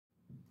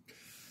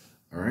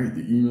All right,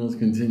 the emails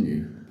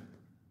continue.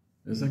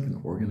 It's like an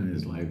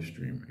organized live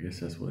stream. I guess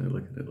that's what I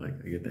look at it like.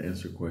 I get to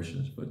answer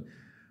questions, but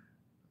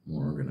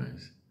more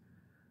organized.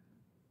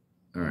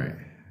 All right.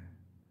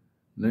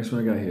 Next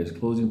one I got here is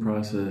closing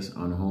process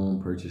on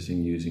home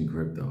purchasing using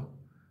crypto.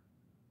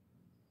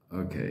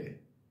 Okay.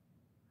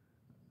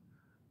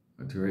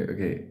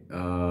 Okay.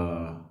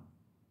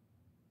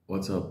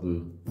 What's up,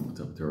 Blue? What's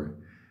up, Tori?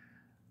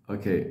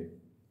 Okay.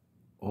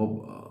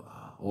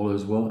 All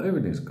is well.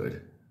 Everything's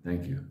good.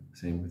 Thank you.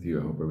 Same with you.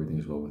 I hope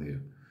everything's well with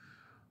you.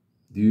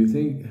 Do you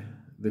think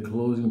the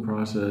closing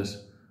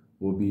process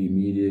will be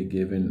immediate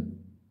given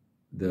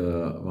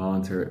the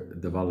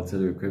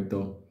volatility of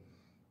crypto?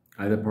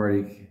 Either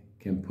party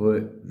can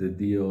put the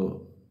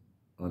deal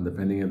on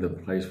depending on the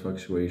price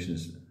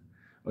fluctuations.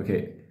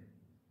 Okay,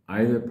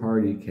 either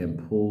party can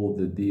pull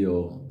the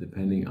deal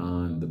depending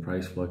on the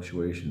price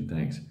fluctuation.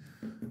 Thanks.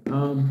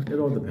 It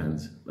all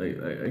depends. Like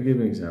I give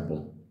an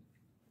example.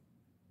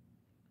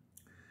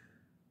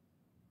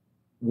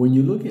 When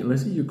you look at,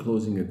 let's say you're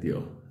closing a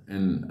deal,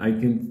 and I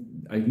can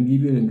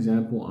give you an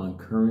example on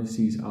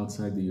currencies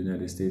outside the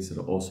United States that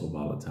are also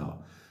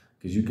volatile,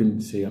 because you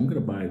can say I'm going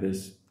to buy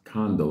this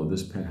condo,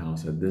 this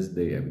penthouse at this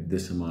day at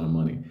this amount of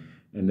money,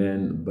 and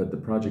then but the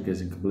project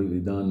isn't completely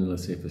done, and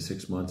let's say for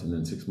 6 months, and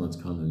then 6 months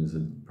comes and there's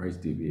a price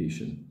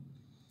deviation.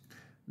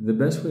 The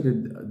best way to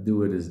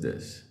do it is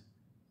this: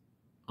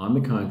 on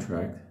the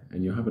contract,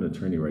 and you'll have an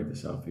attorney write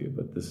this out for you,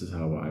 but this is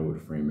how I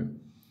would frame it.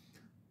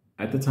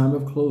 At the time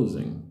of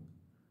closing,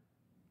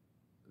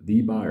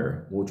 the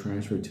buyer will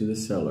transfer to the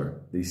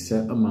seller the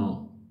set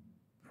amount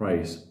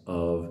price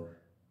of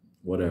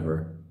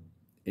whatever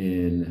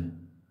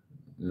in,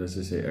 let's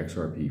just say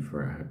XRP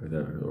for a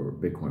hypothetical, or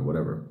Bitcoin,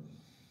 whatever.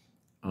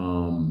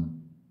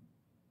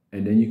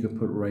 And then you could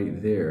put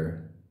right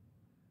there,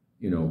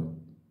 you know,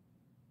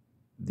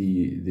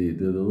 the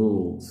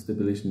little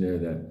stipulation there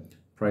that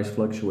price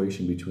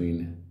fluctuation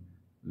between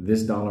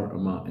this dollar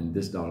amount and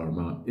this dollar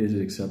amount is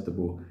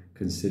acceptable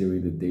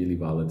considering the daily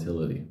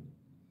volatility.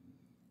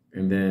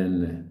 And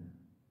then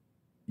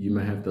you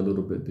might have to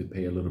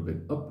pay a little bit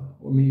up,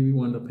 or maybe you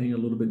wind up paying a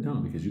little bit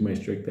down, because you might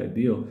strike that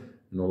deal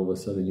and all of a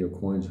sudden your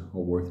coins are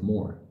worth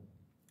more.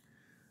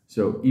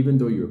 So even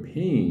though you're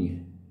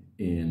paying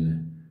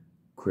in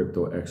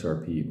crypto,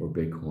 XRP, or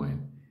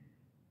Bitcoin,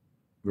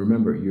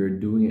 remember you're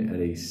doing it at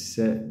a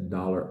set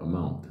dollar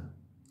amount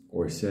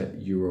or a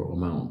set euro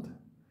amount.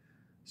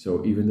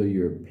 So even though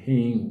you're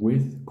paying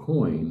with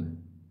coin,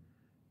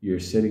 you're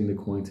setting the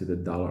coin to the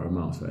dollar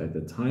amount. So at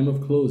the time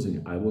of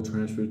closing, I will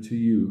transfer to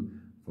you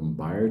from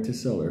buyer to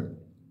seller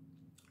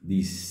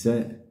the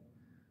set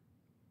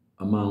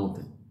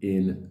amount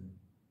in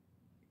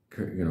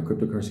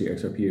cryptocurrency,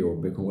 XRP, or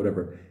Bitcoin,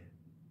 whatever,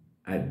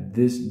 at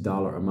this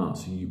dollar amount.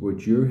 So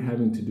what you're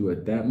having to do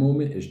at that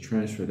moment is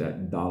transfer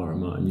that dollar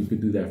amount. And you could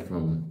do that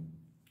from,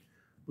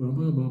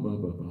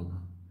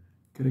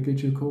 could I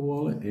get you a cold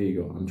wallet? There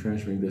you go. I'm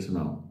transferring this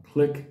amount.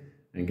 Click.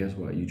 And guess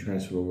what? You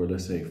transfer over,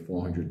 let's say,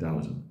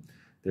 400,000.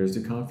 There's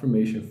the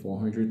confirmation,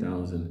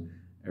 400,000.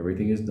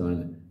 Everything is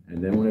done.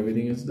 And then when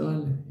everything is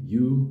done,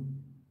 you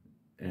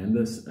and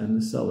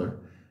the seller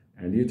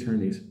and the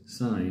attorneys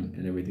sign,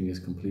 and everything is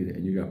completed.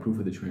 And you got proof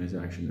of the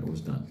transaction that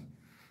was done.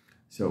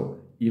 So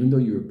even though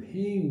you're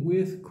paying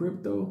with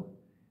crypto,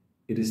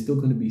 it is still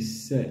going to be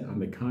set on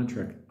the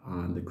contract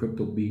on the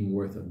crypto being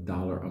worth a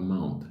dollar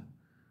amount,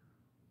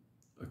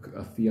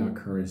 a fiat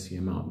currency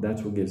amount.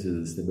 That's what gives it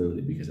the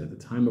stability, because at the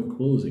time of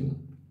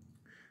closing,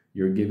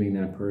 you're giving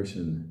that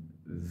person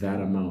that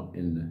amount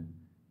in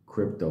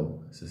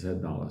crypto, it's a set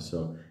dollar.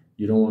 So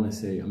you don't want to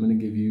say, I'm going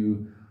to give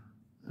you,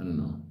 I don't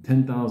know,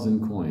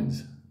 10,000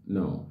 coins.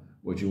 No,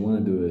 what you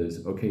want to do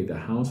is, okay, the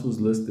house was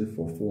listed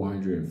for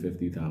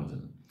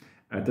 450,000.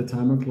 At the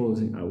time of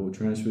closing, I will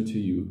transfer to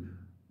you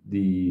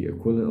the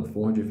equivalent of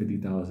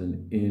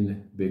 450,000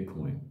 in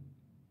Bitcoin,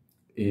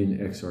 in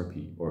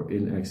XRP, or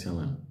in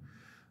XLM.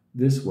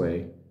 This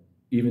way,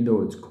 even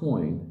though it's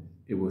coin,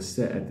 it will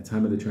set at the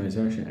time of the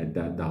transaction at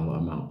that dollar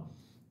amount.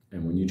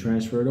 And when you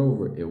transfer it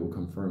over, it will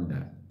confirm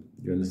that.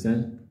 You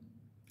understand?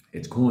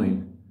 It's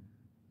coin,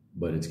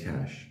 but it's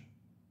cash.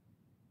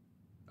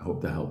 I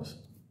hope that helps.